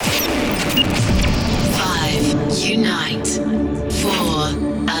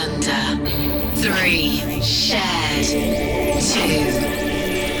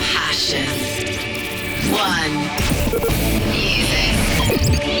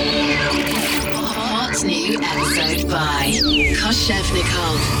episode by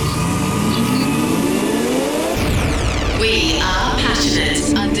Koshevnikov. We are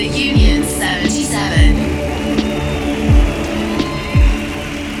passionate under Union 77.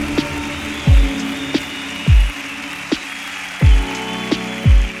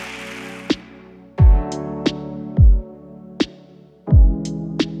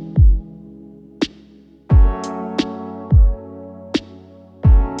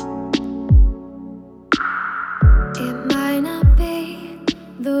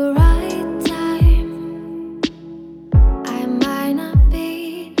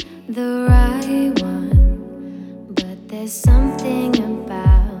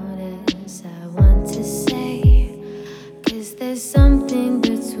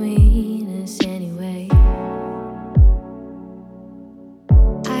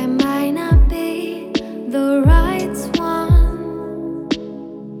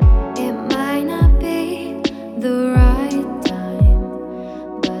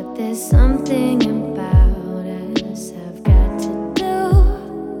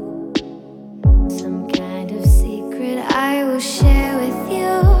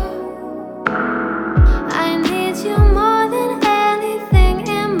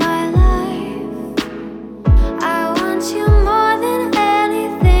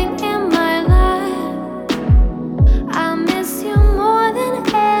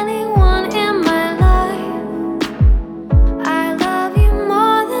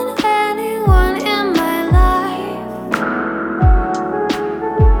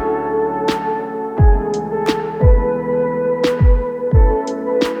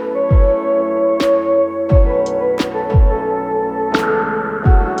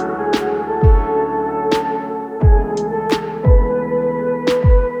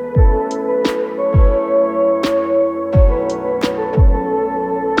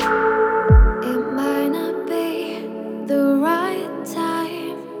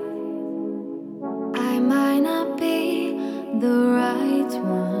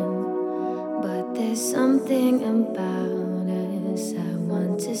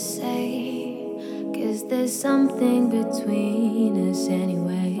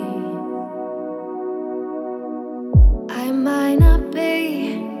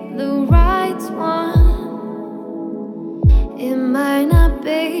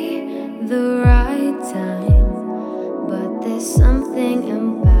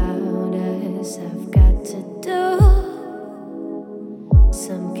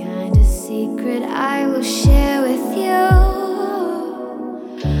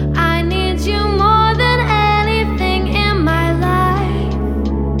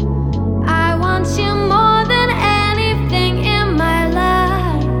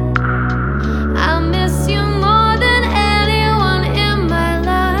 I miss you more than anyone in my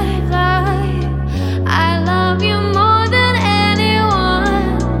life.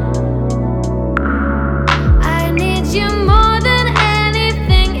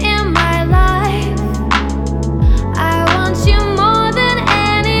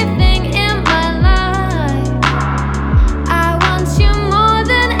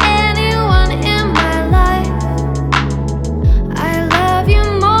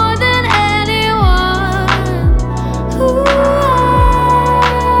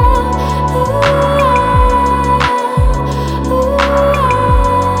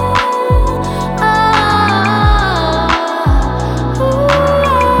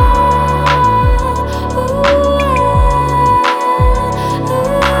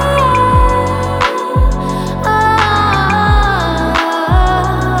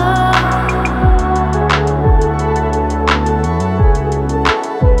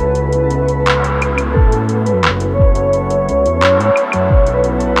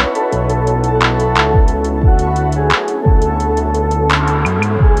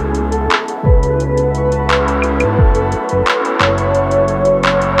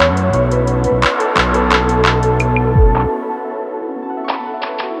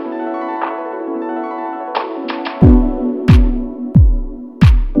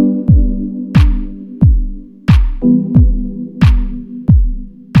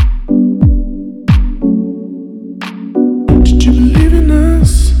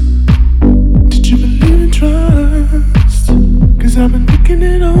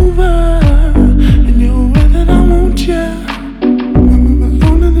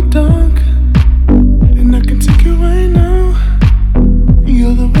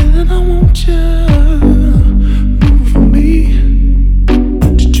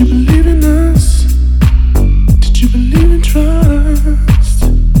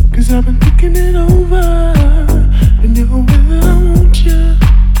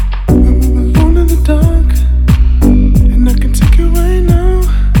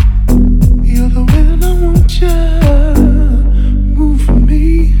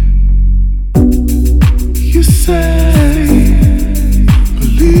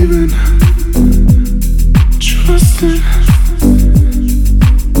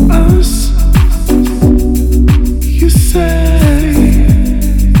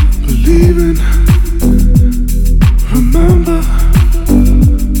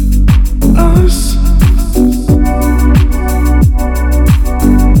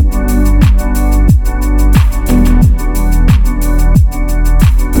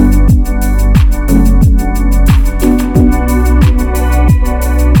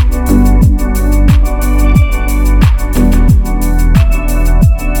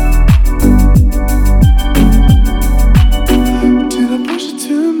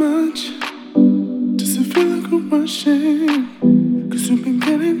 we've been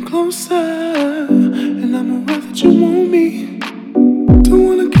getting closer, and I'm aware that you want me. Don't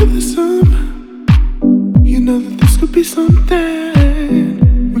wanna give this up. You know that this could be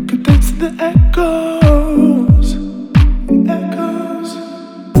something. We could dance to the echoes. The echoes.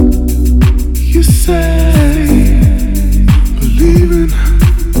 You say, believing,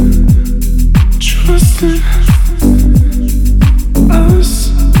 trusting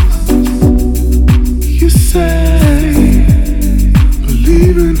us. You say,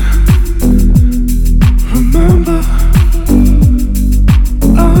 believing, remember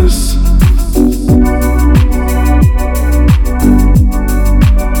us.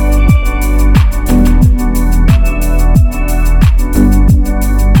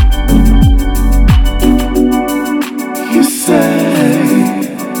 You say,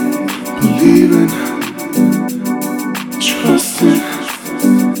 believing, trusting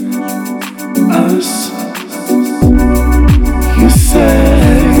us. You say,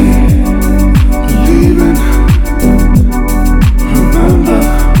 believing, remember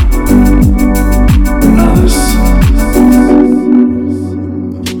us.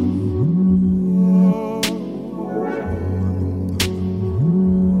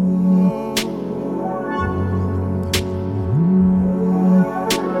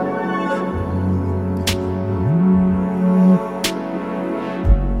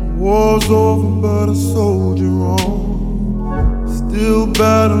 War's over, but a soldier on, still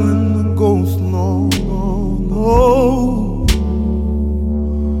battling the ghost long. Oh,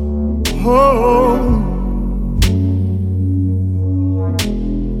 oh,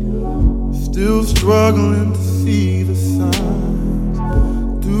 still struggling to see the signs,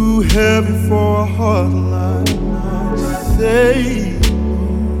 too heavy for a heart like mine. Save me.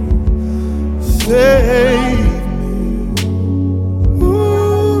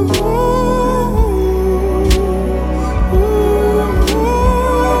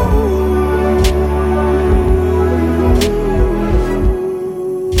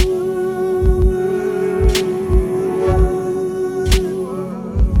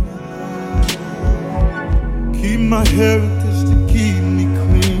 Keep my heritage to keep me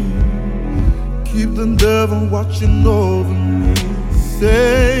clean. Keep the devil watching over me.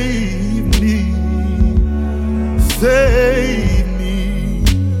 Save me, save me.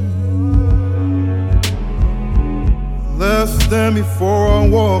 Last stand before I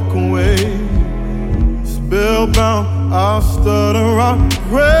walk away. Spellbound, I'll stutter, I'll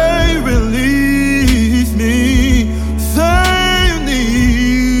pray, release me, save me.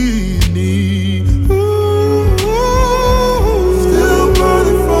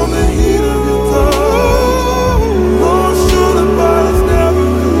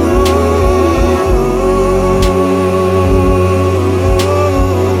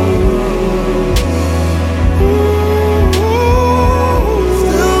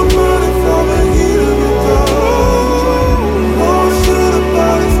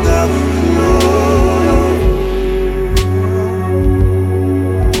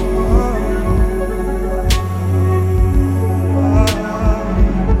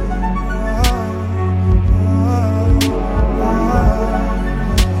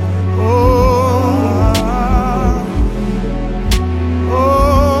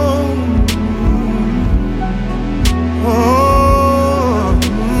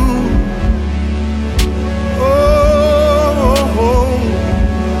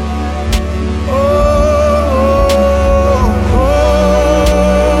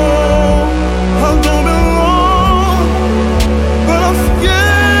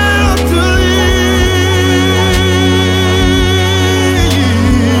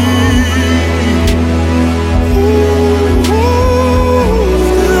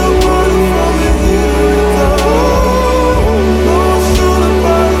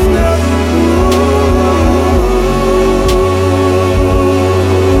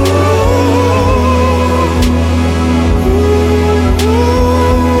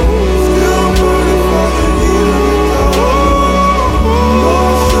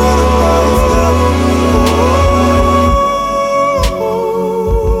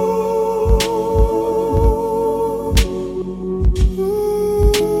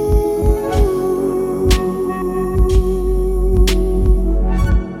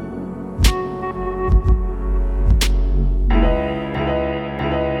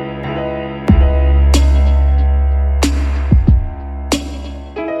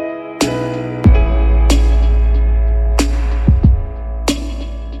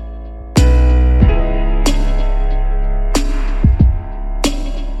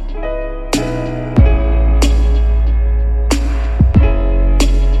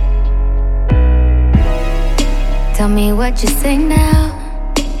 me what you say now.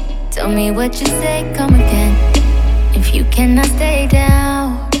 Tell me what you say, come again. If you cannot stay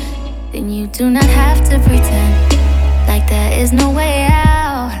down, then you do not have to pretend like there is no way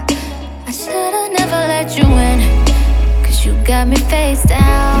out. I should've never let you in, 'cause you got me face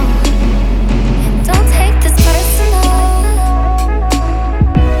down. And don't take this personal.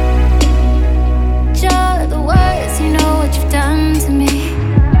 You're the worst, you know what you've done to me.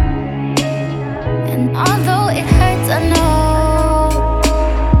 And although it hurts, I know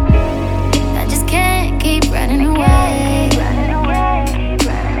I just can't keep running away.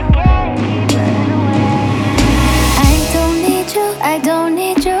 I don't need you, I don't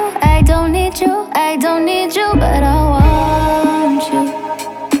need you, I don't need you, I don't need you, but I want you.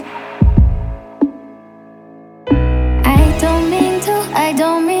 I don't mean to, I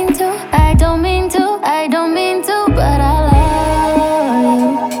don't mean to, I don't mean to, I don't mean to, but I love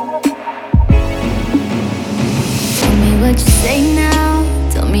you. Tell me what you say now,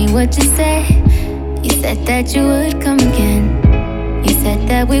 tell me what you say. You said that you would come again. You said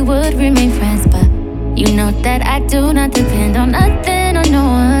that we would remain friends, but you know that I do not depend on nothing or no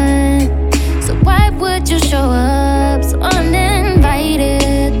one. So why would you show up so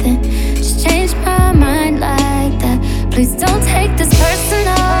uninvited, then just change my mind like that? Please don't take this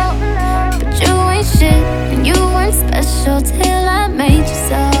personal. But you ain't shit and you weren't special till I made you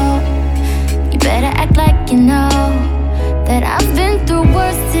so. You better act like you know that I've been through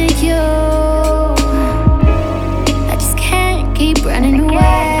worse to you. I just can't keep running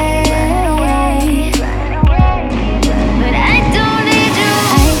away. But I don't need you,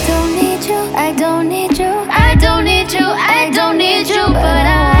 I don't need you, I don't need you, I don't need you, I don't need you, but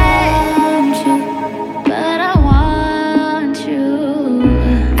I want you, but I want you.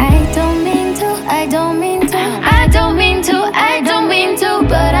 I don't mean to, I don't mean to, I don't mean to, I don't mean to,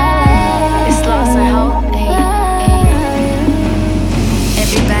 but I love It's lost and hope.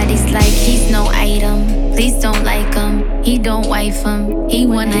 Everybody's like he's no item. Please don't like him. He don't wife him. He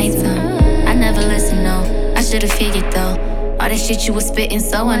one night him. I never listen, no. I should've figured though. All that shit you was spitting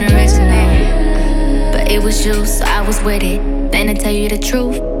so unoriginal. But it was you, so I was with it. Then to tell you the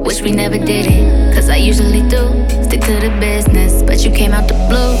truth, wish we never did it. 'Cause I usually do stick to the business, but you came out the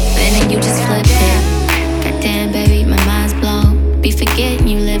blue, and then you just flipped it. Goddamn, baby, my mind's blown. Be forgetting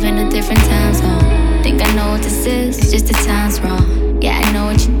you live in a different time zone. Think I know what this is, just the time's wrong. Yeah, I know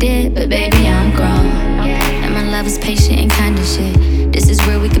what you did, but baby, I'm grown. And my love is patient and kind of shit. This is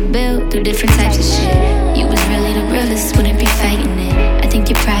where we could build through different types of shit. You was really the realest, wouldn't be fighting it. I think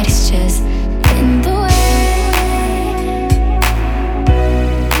your pride is just in the way.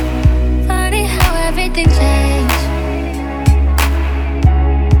 Funny how everything changed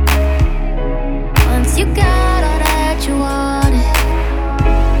once you got all that you wanted.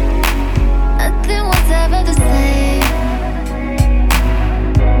 Nothing was ever the same.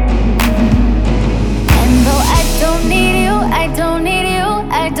 And though I don't need you, I don't need you,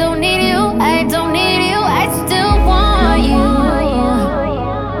 I don't need you, I don't need you, I still want you.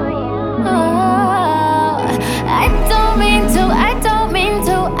 Oh, I don't mean to, I don't mean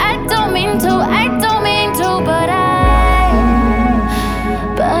to, I don't mean to, I don't mean to, but I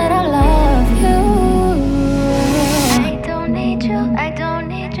love you. I don't need you, I don't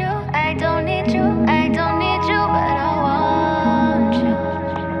need you, I don't need you, I don't need you, but I want you.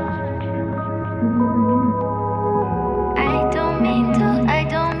 I don't mean to, I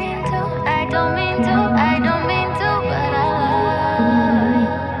don't mean to, I don't mean to, I don't mean to, but I love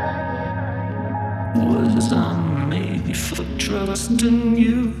you. Was I made for trusting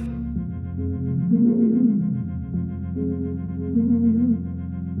you?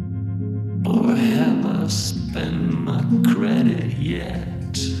 Or have I spent my credit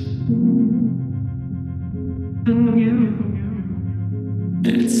yet? And you,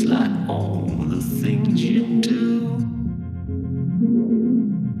 it's like all the things you do.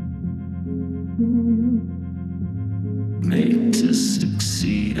 Made to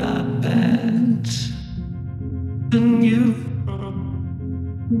succeed, I bet. And you,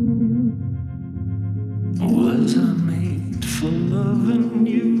 was I made for loving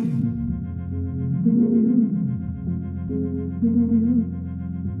you?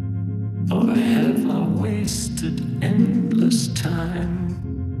 Or have I wasted endless time?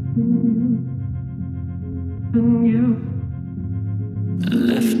 And you,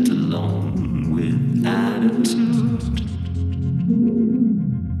 left alone with attitude.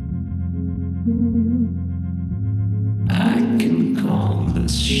 I can call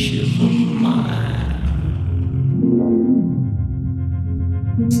this shiver mine.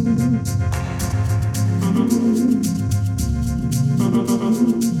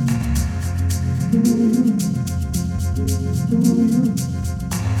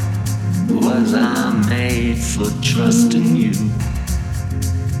 Was I made for trusting you?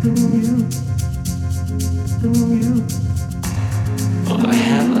 Or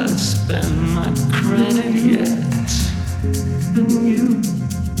have I spent my credit yet?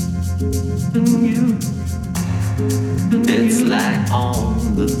 It's like all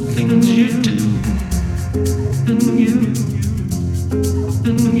the things you do.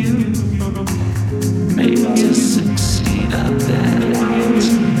 Made to succeed, I bet.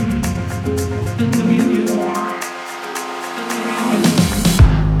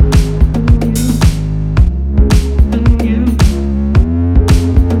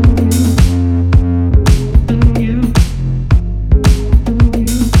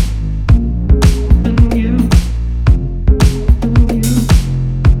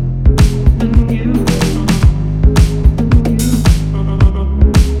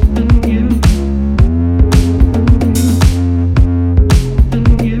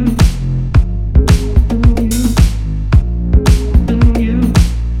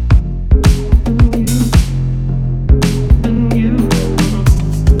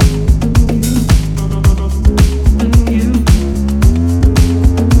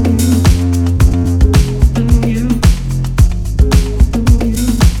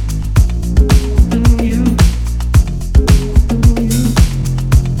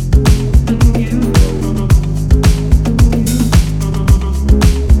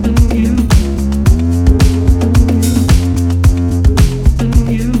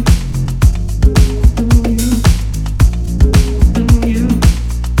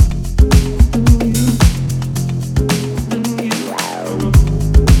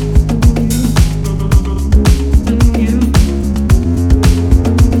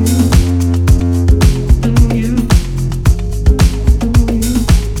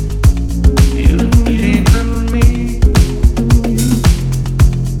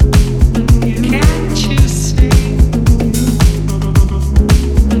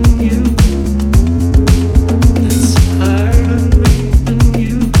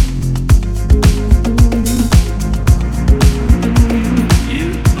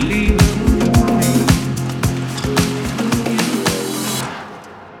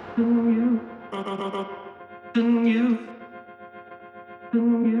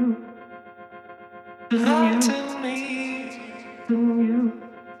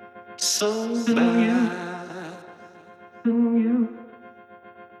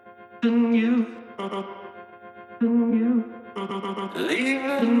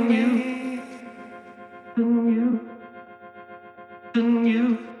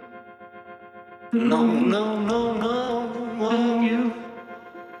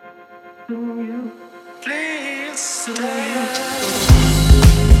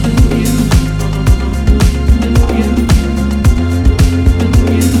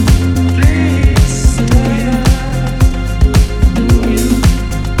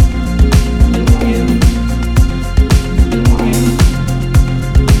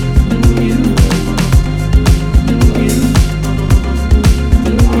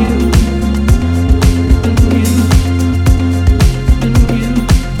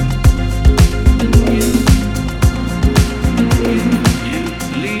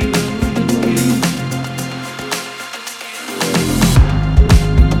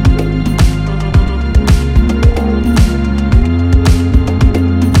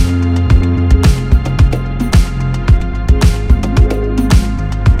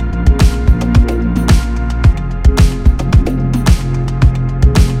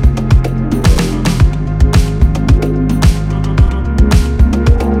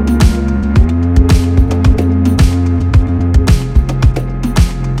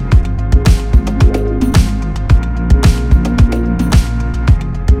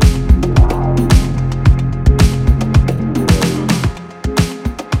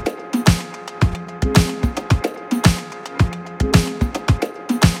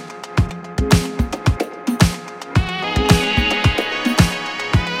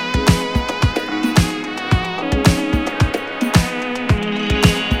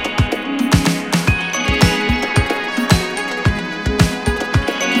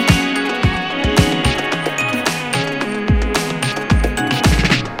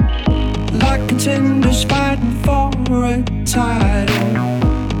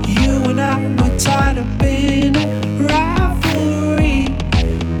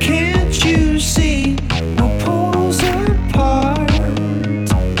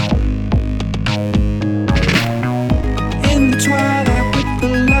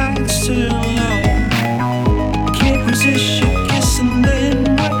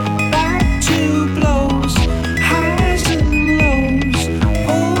 Highs and lows,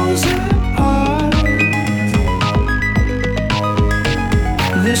 pulls apart.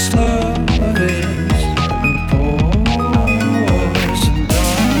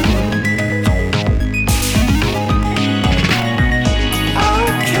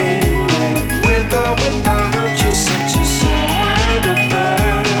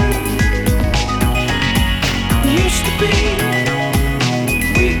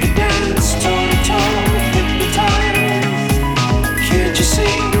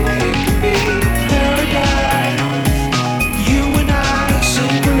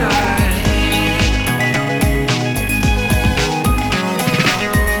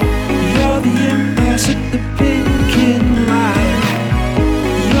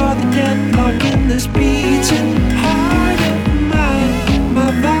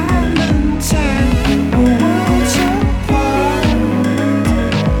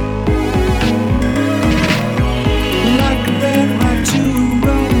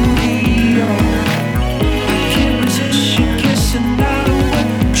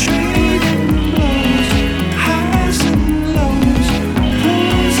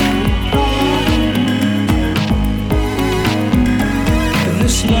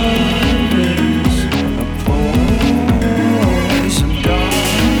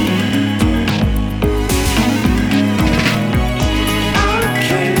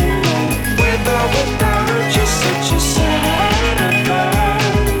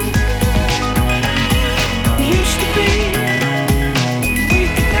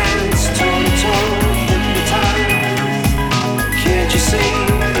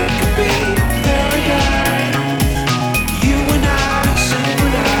 You and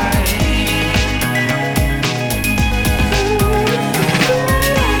I,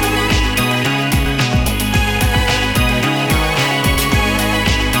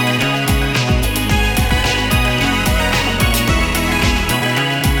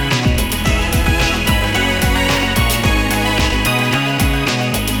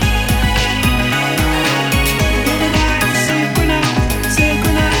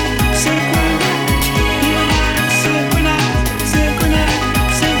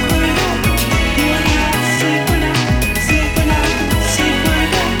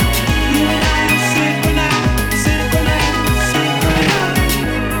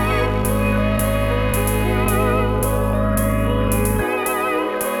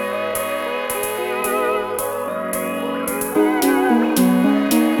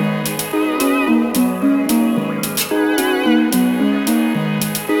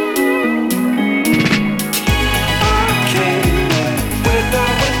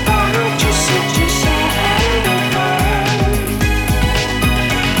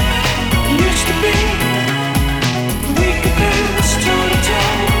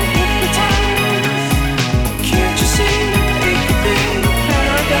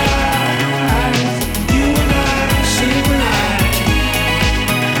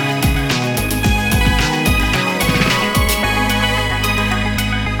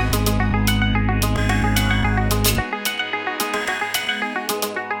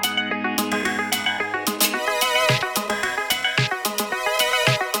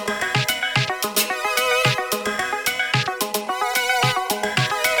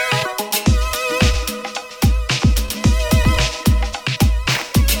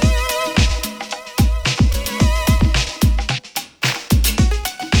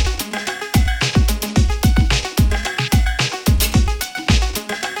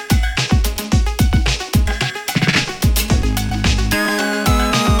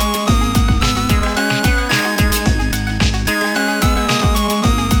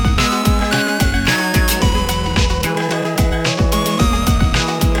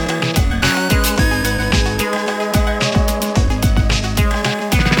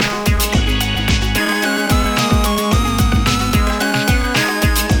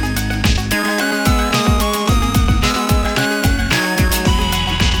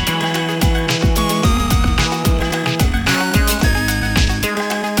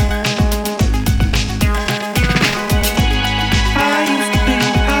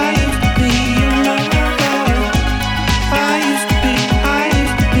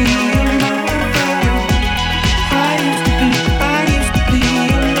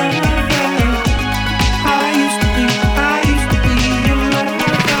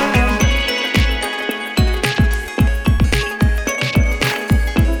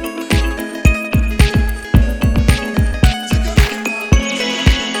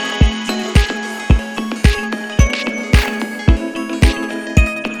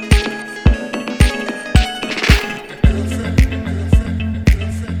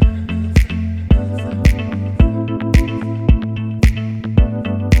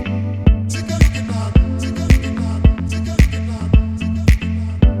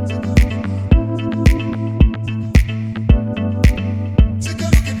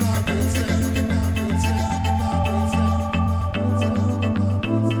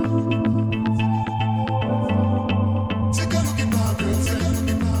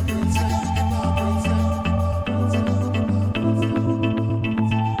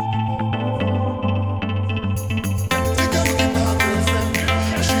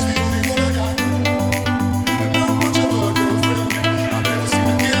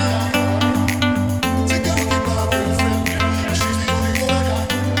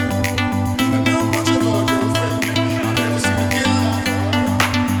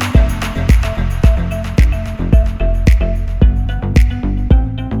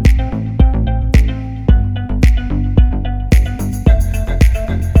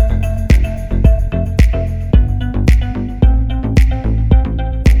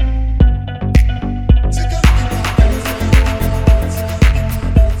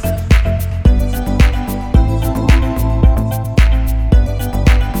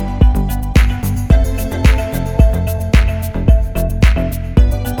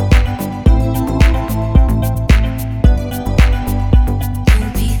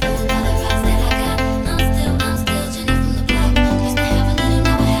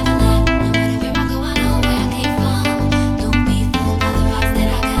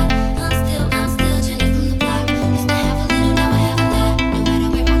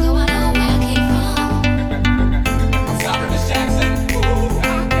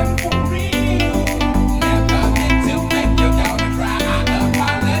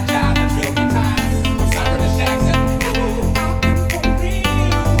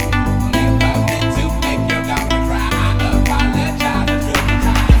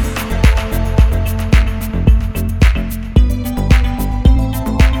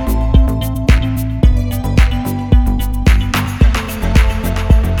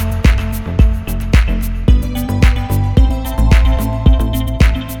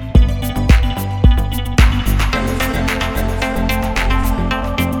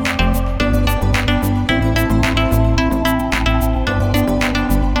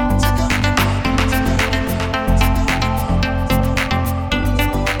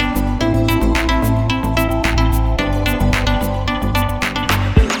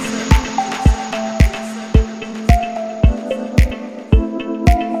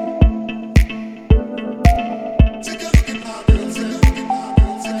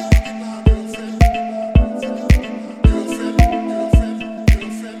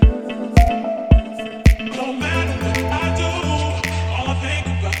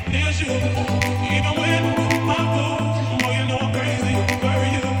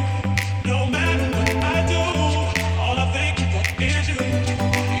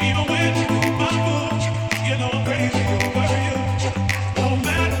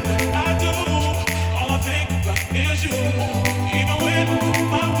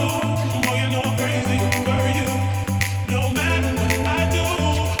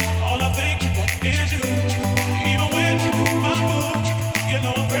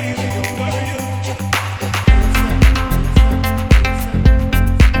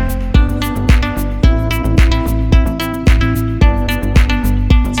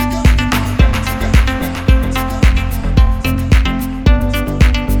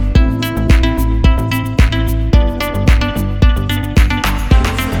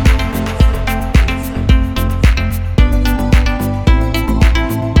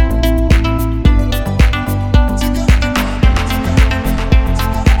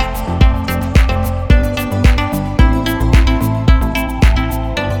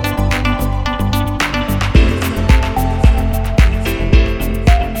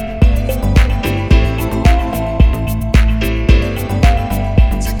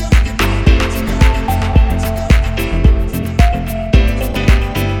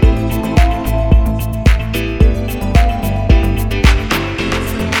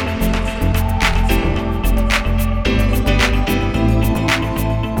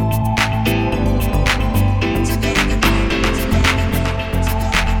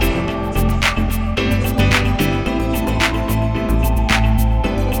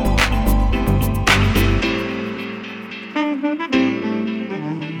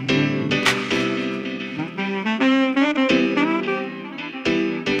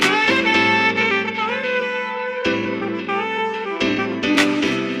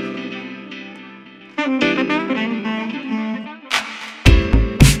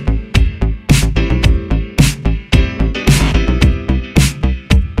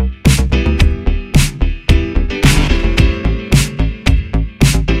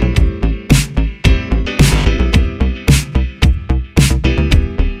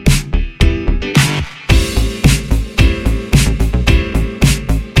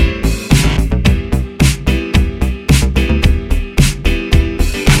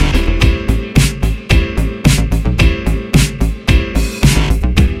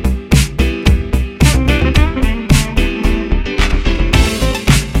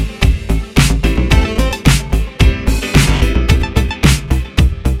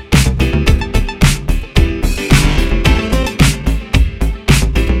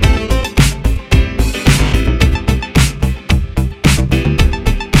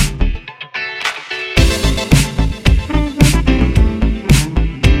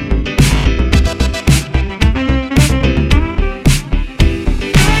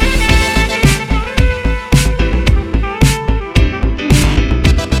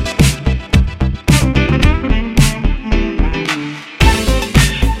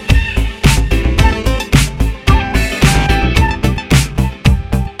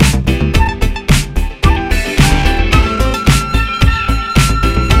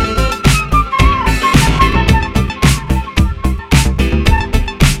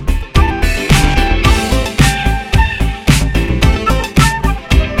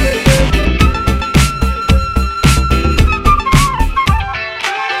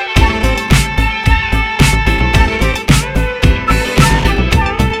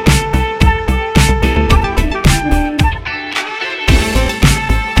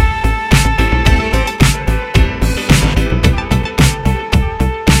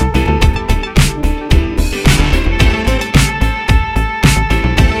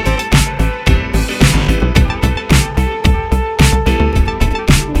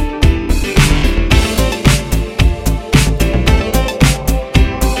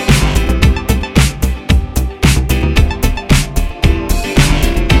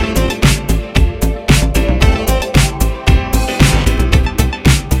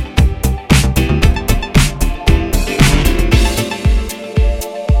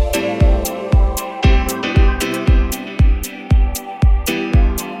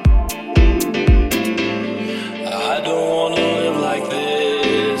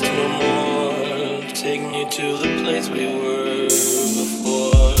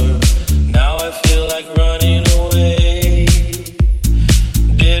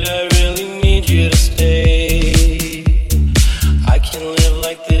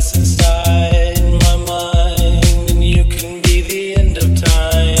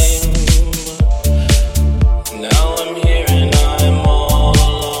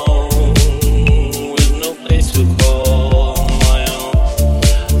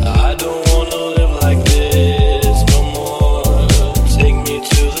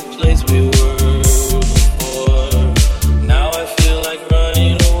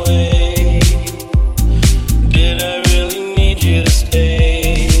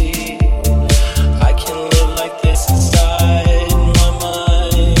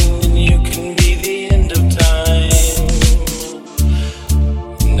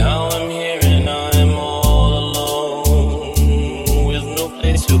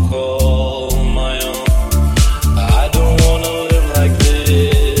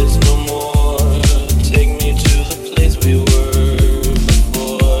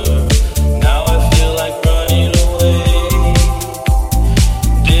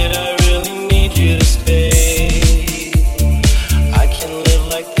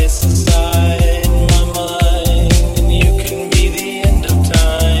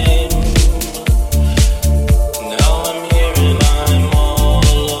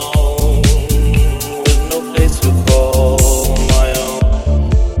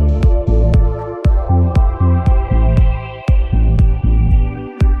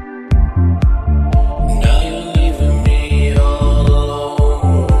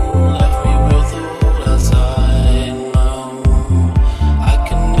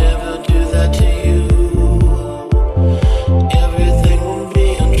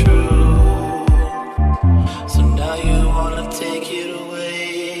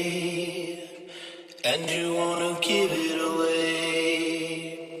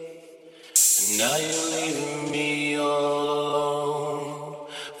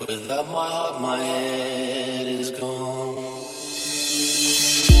 Without my heart, my head is gone.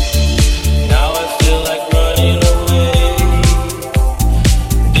 Now I feel like running away.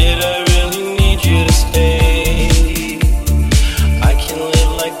 Did I really need you to stay? I can't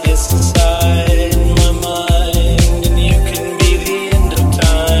live like this inside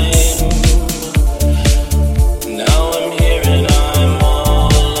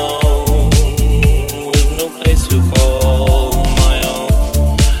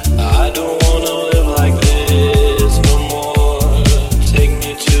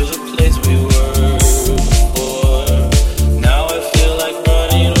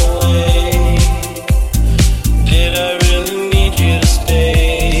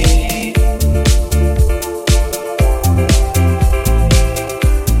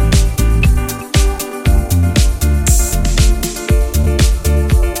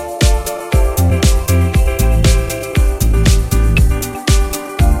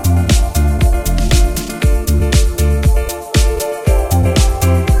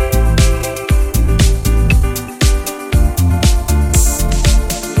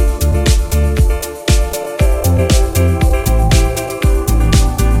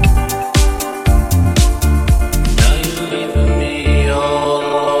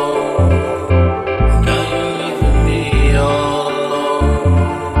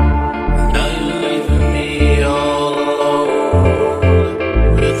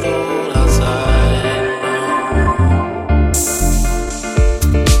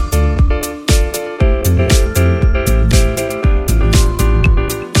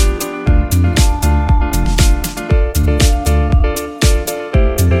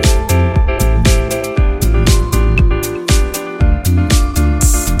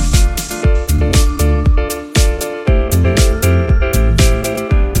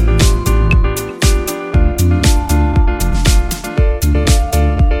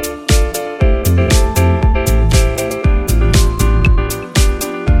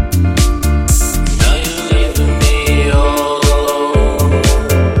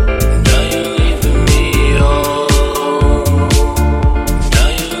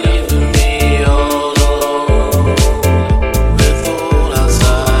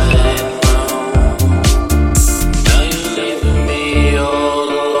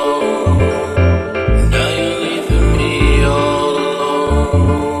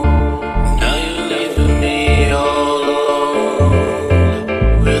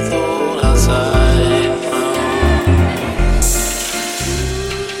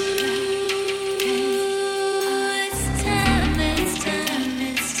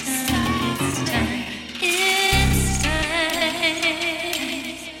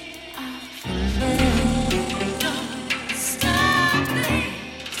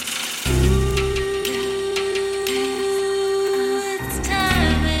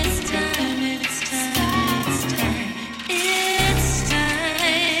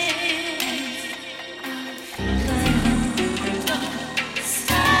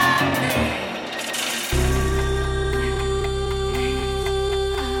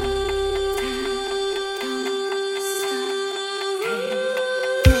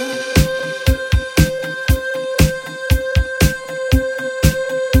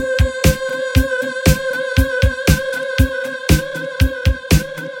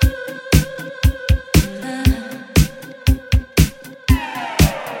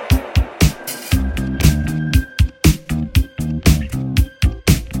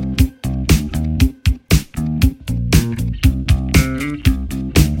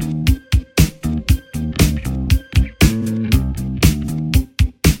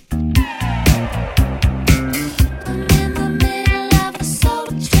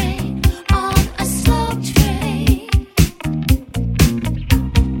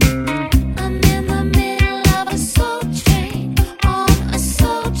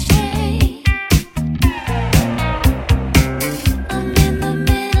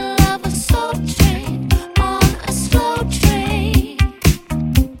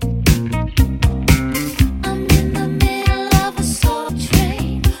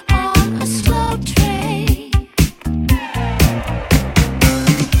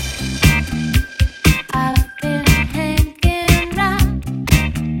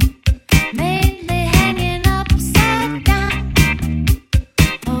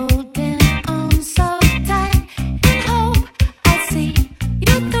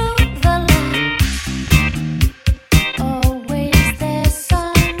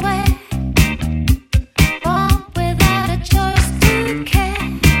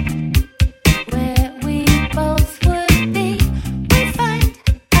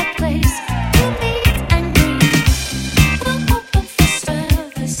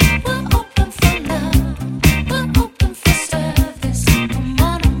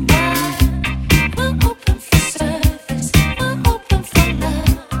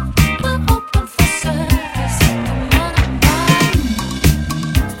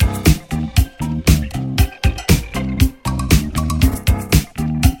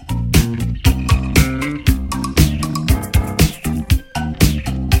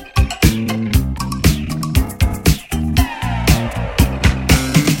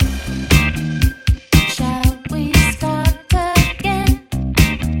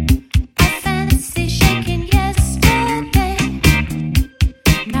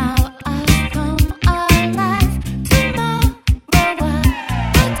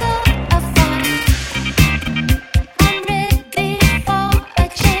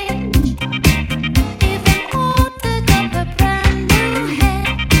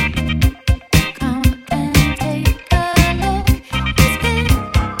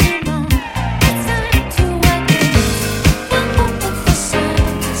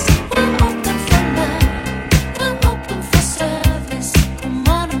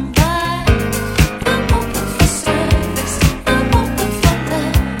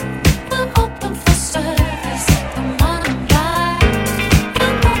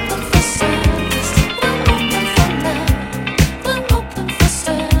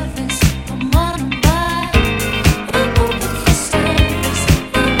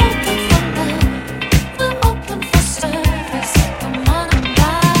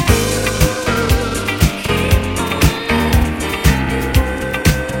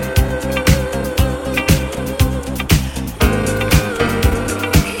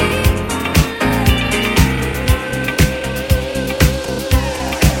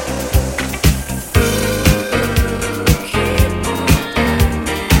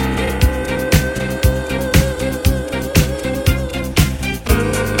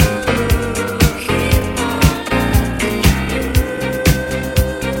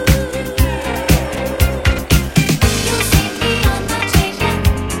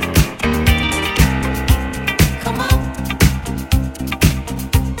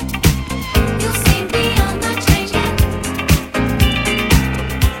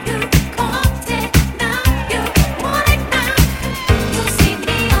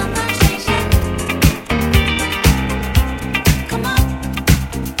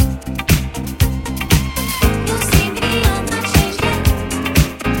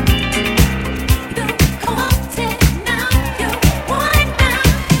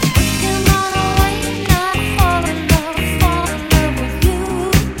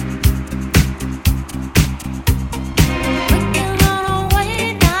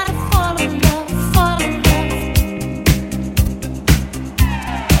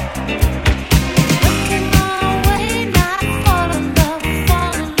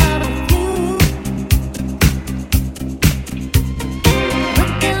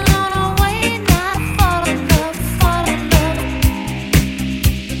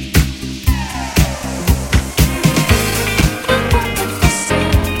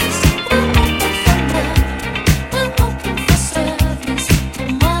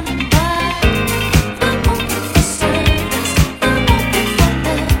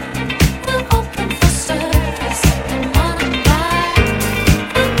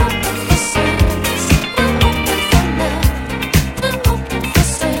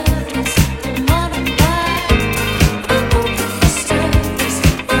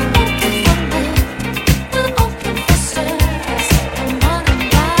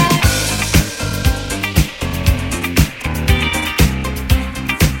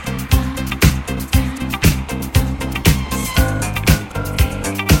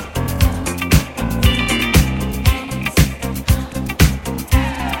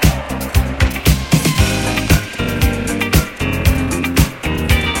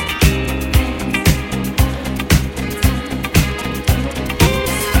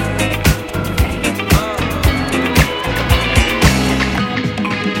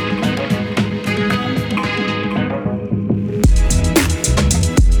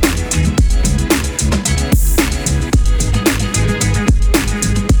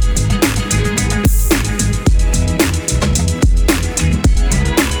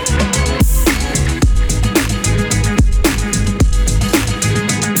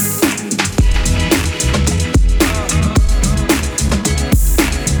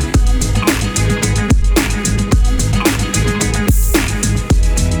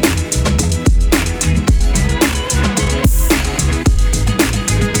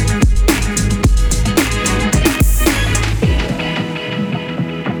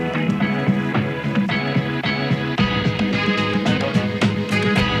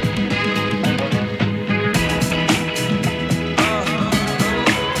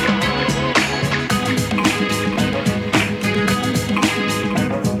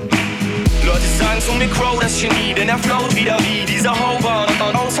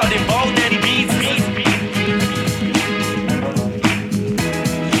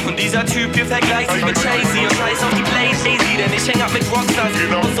vergleich sich mit Jay-Z und scheiß auf die Blaze Easy, denn ich häng ab mit Rockstars,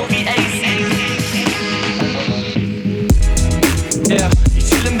 so wie AC. Yeah, ich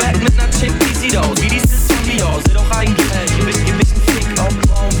chill im Bett mit ner Chick, die sieht aus wie die Sis von Dior. Seh doch eigentlich, gib ich einen Fick auf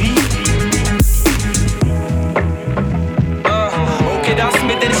Braun wie. Okay, das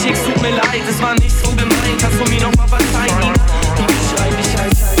mit den Chicks tut mir leid, es war nicht so gemeint, kannst du mir noch mal verzeihen, Nina? Und ich schrei dich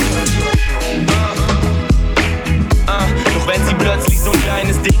halt. Doch wenn sie plötzlich so ein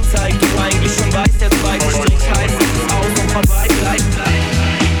kleines Ding zeigt, du eigentlich schon weißt, der zweite Strich heißt, es ist aus und vorbei, bleib.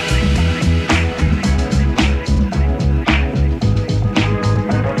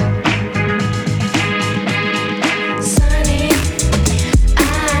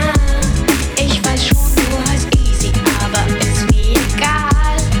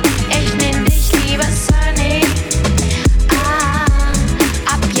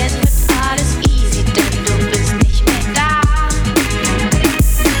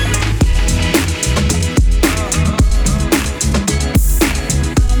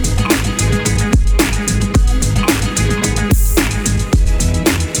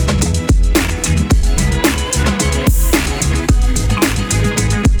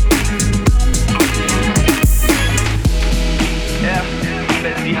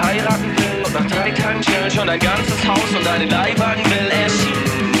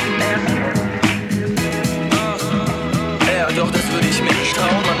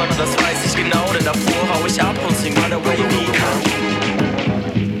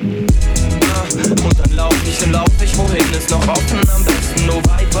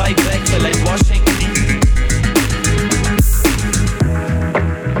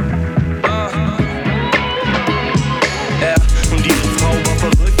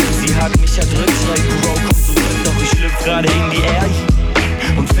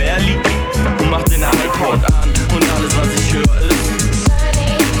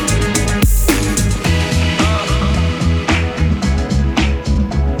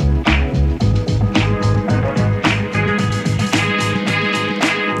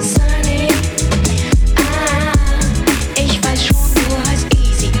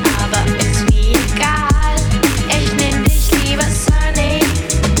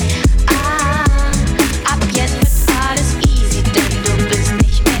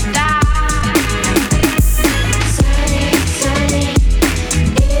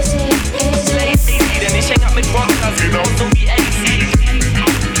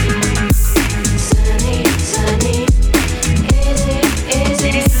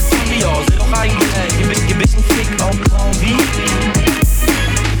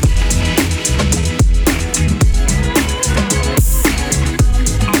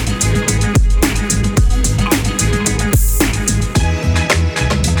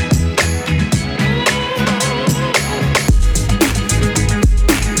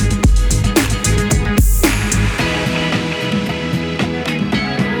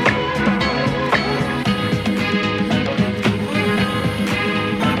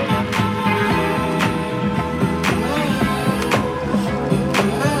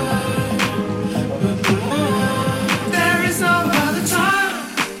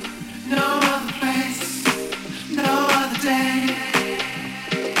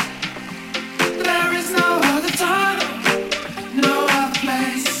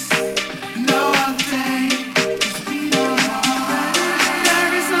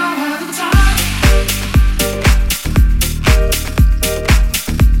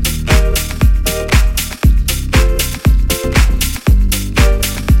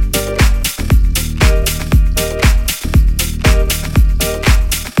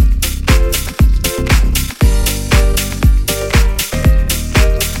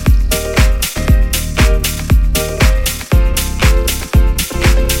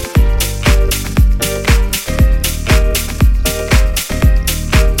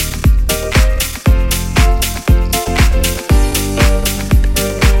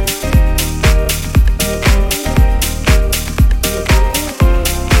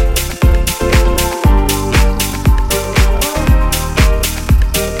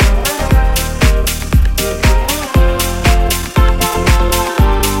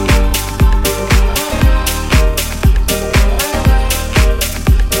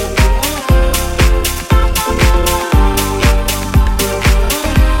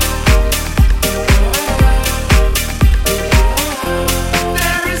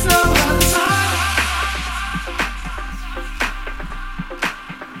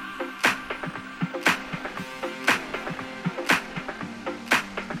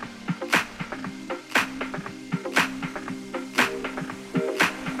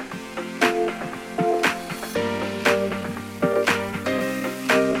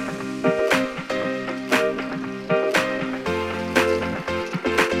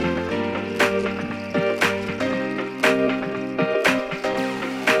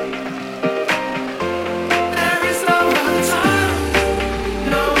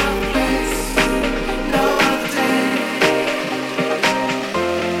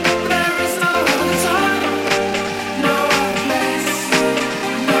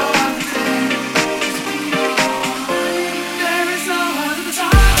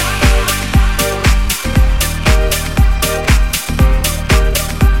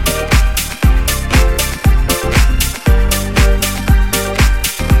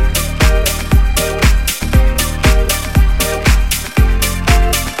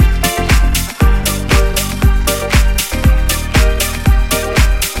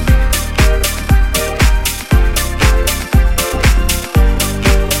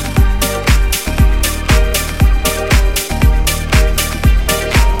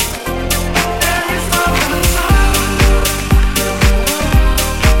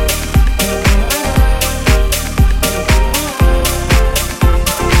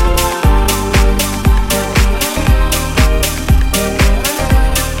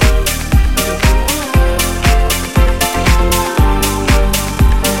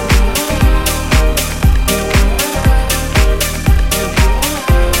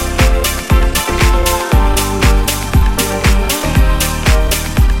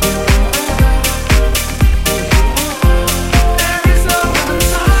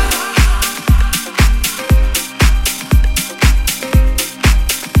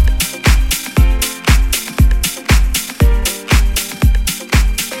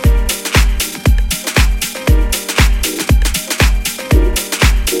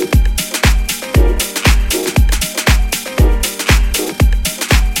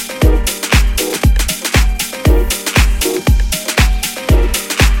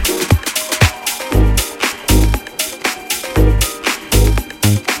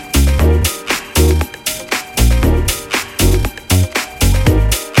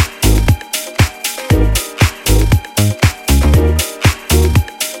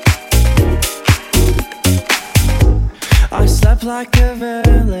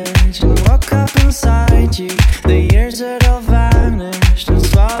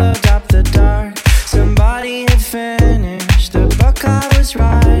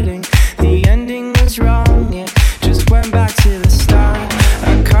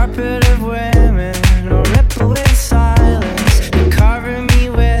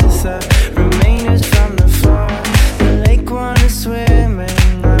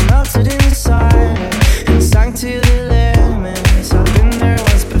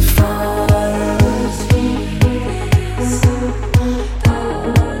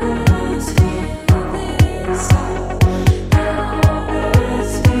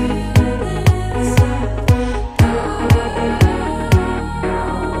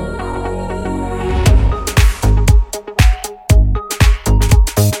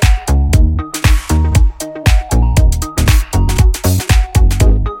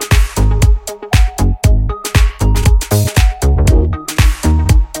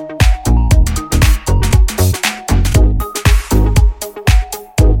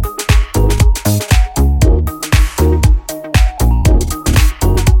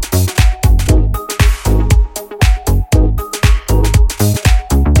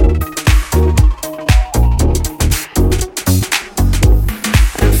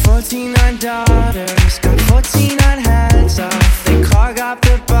 daughters got 14 on heads off. They clog up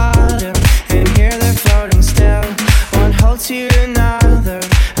the bottom, and here they're floating still. One hole to another,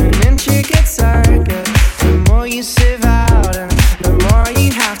 an intricate circuit. The more you sieve out, and the more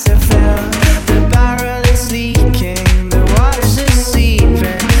you have to fill. The barrel is leaking, the waters are seeping,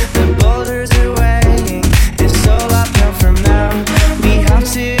 the boulders are weighing. It's all uphill from now. We have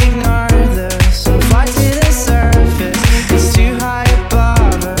to ignore this and fly to the surface. It's too high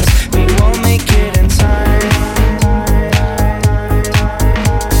above us, we won't make it in time.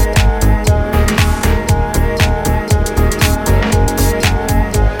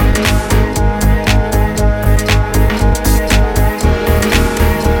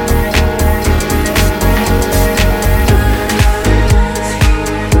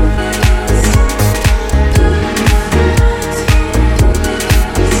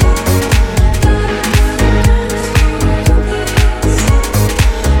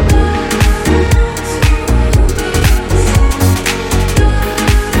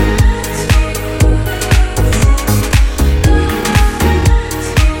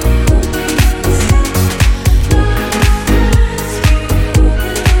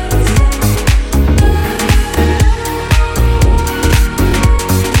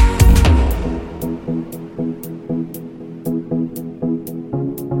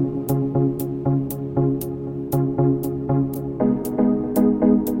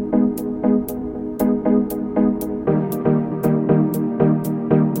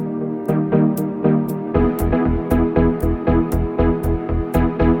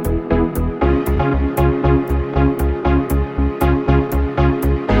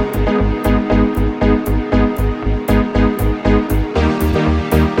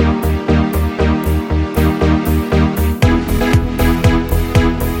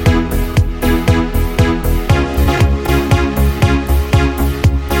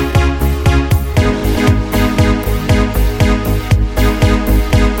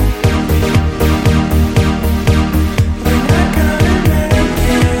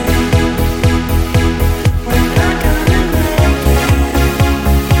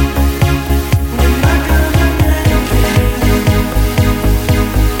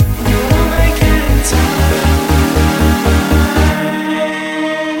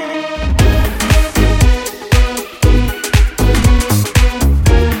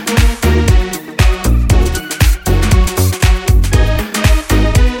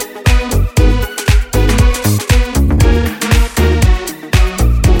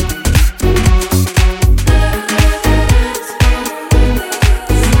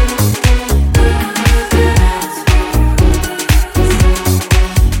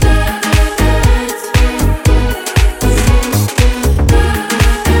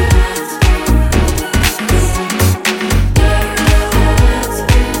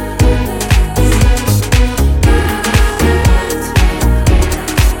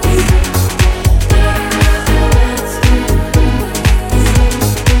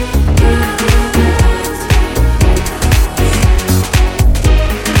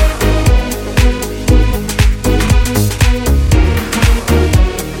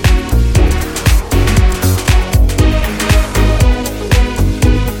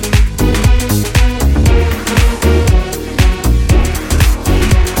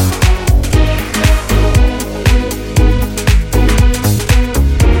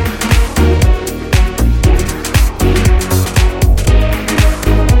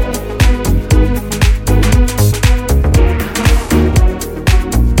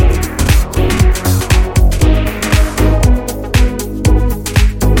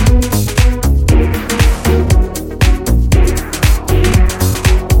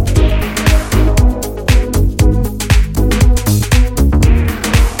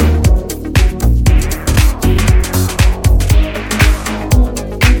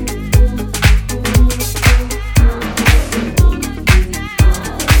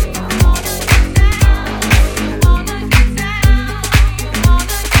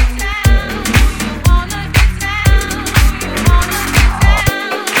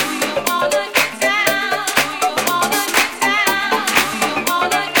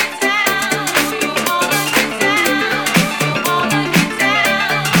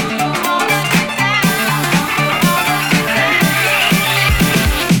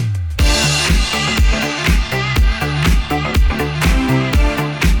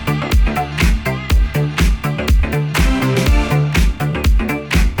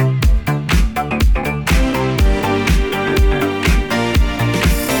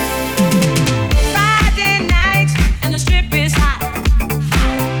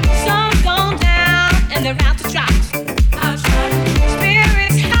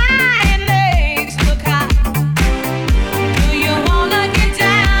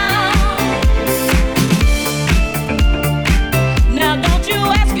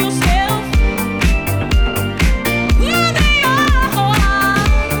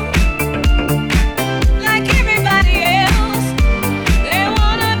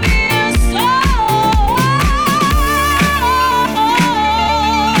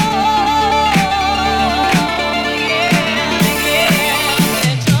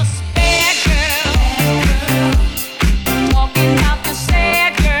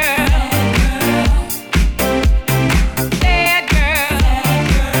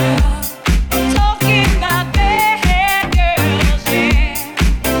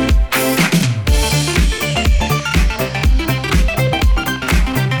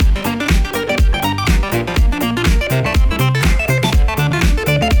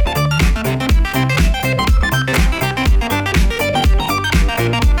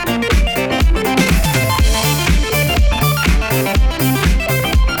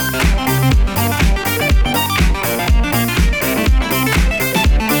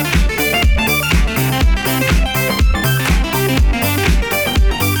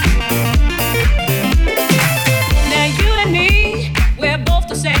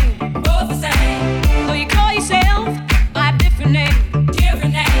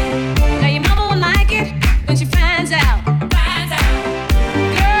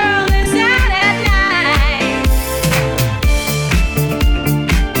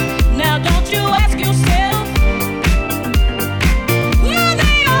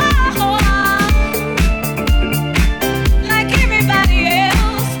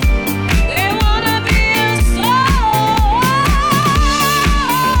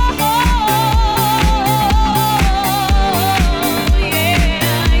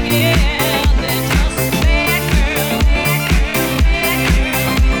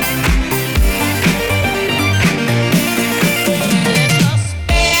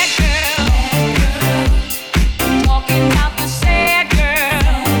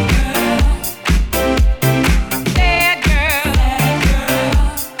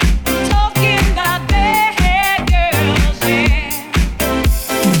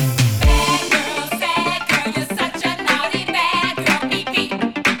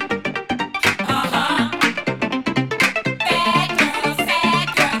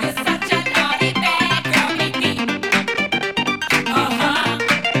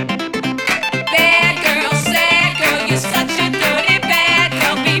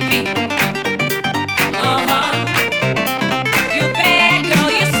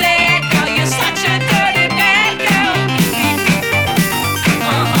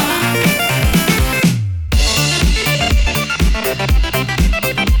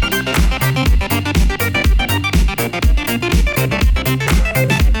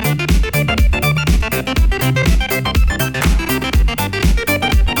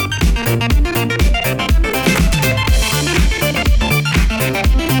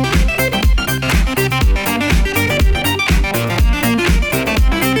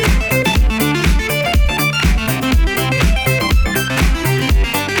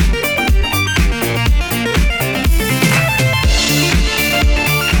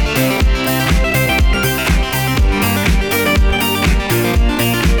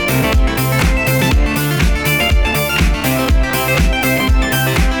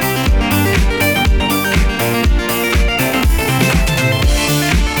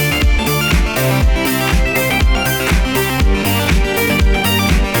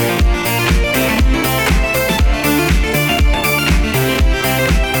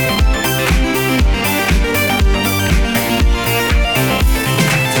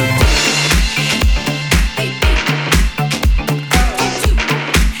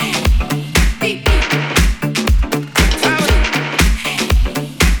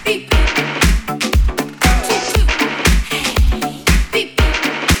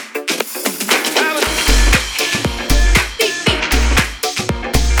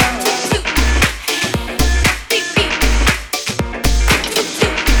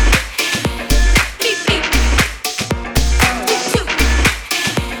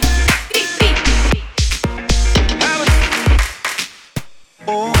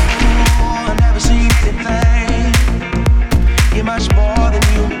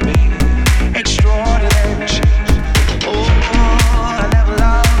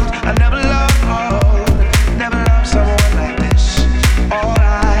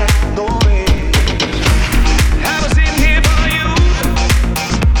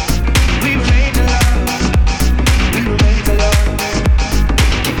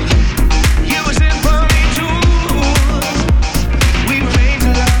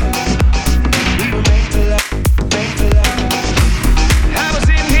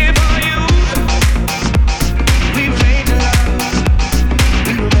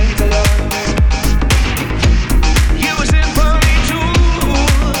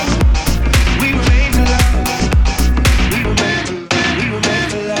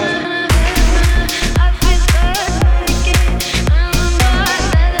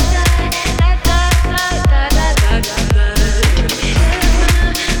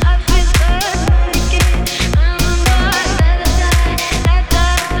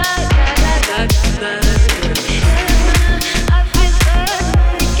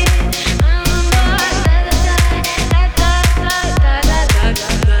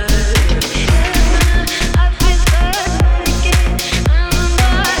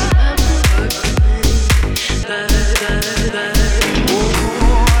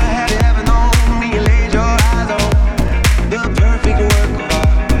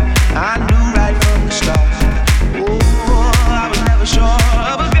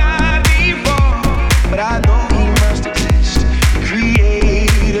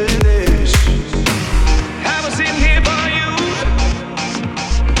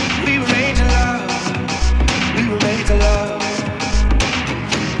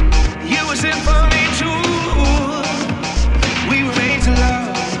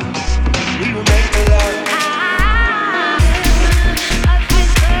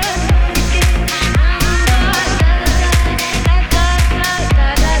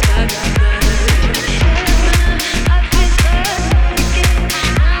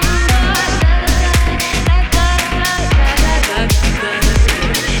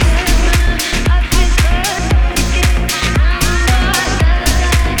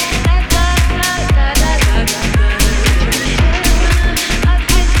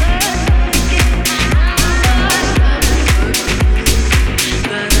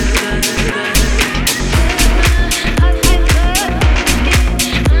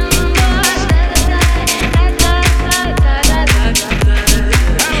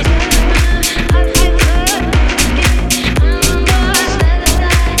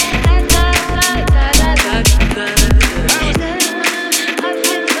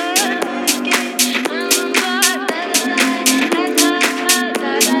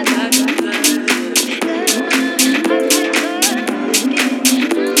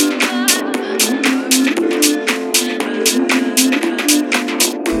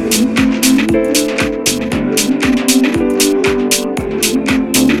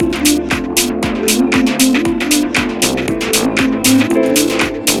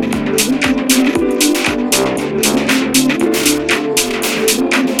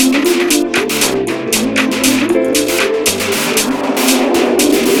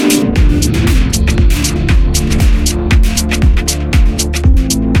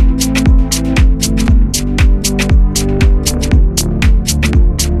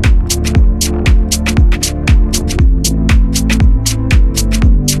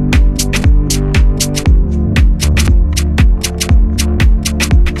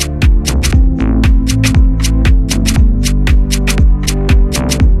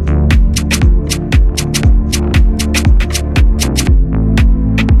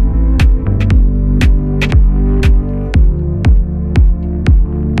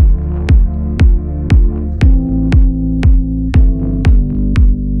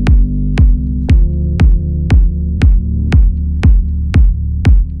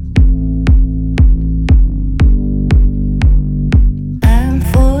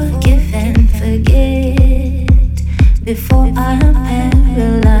 before I'm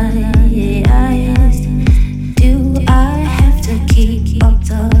paralyzed.